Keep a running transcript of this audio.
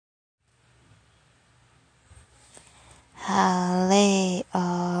好累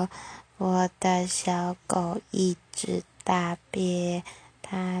哦，我的小狗一直大便，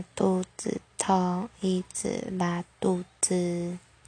它肚子痛，一直拉肚子。